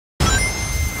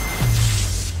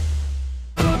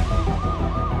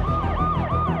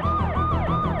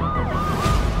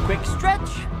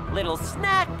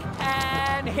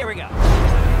And here we go.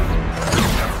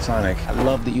 Sonic, I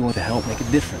love that you want to help make a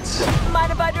difference.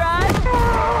 Mind if I drive?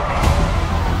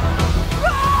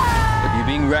 But you're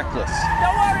being reckless.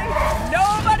 Don't worry,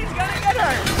 nobody's gonna get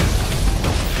hurt.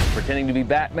 Pretending to be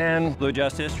Batman. Blue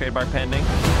Justice, trademark pending.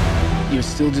 You're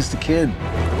still just a kid.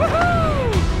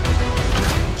 Woohoo!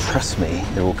 Trust me,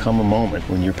 there will come a moment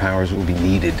when your powers will be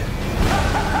needed.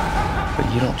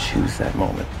 But you don't choose that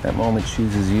moment. That moment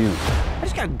chooses you. I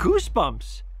just got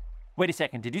goosebumps. Wait a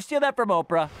second, did you steal that from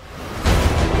Oprah?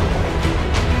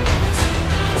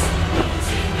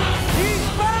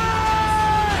 He's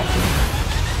back!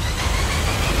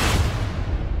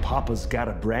 Papa's got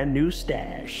a brand new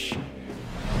stash.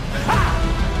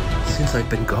 Since I've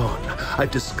been gone,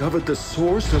 I've discovered the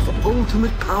source of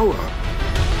ultimate power.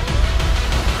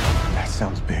 That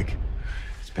sounds big.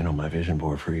 It's been on my vision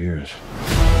board for years.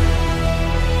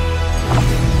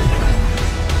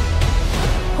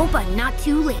 Hope I'm not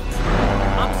too late.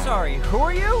 I'm sorry, who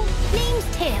are you? Name's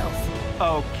Tails.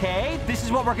 Okay, this is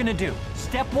what we're gonna do.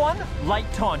 Step 1,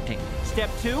 light taunting.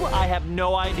 Step 2, I have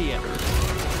no idea.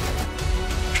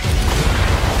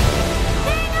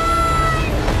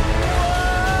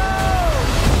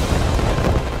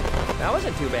 That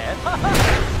wasn't too bad.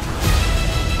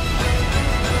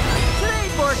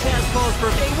 Today's forecast calls for a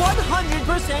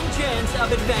 100% chance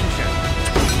of adventure.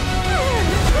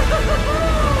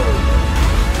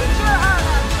 Get your heart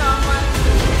out, someone.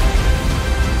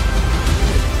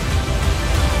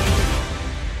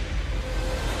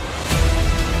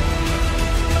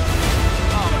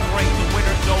 Oh, great, the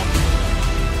winner's zone.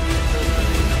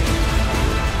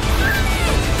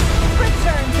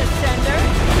 Return to sender.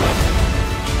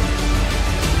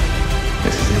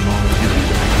 This is the moment you need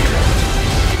to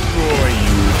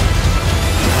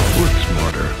Work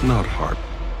smarter, not hard.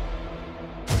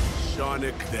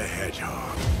 Sonic the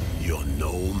Hedgehog, you're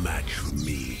no match for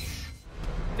me.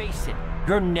 Face it,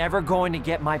 you're never going to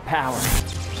get my power.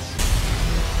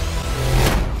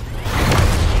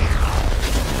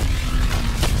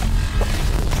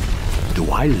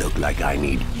 Do I look like I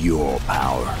need your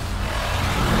power?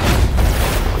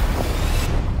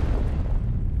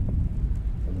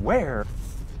 Where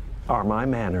are my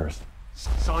manners?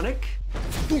 Sonic,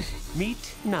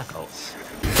 meet Knuckles.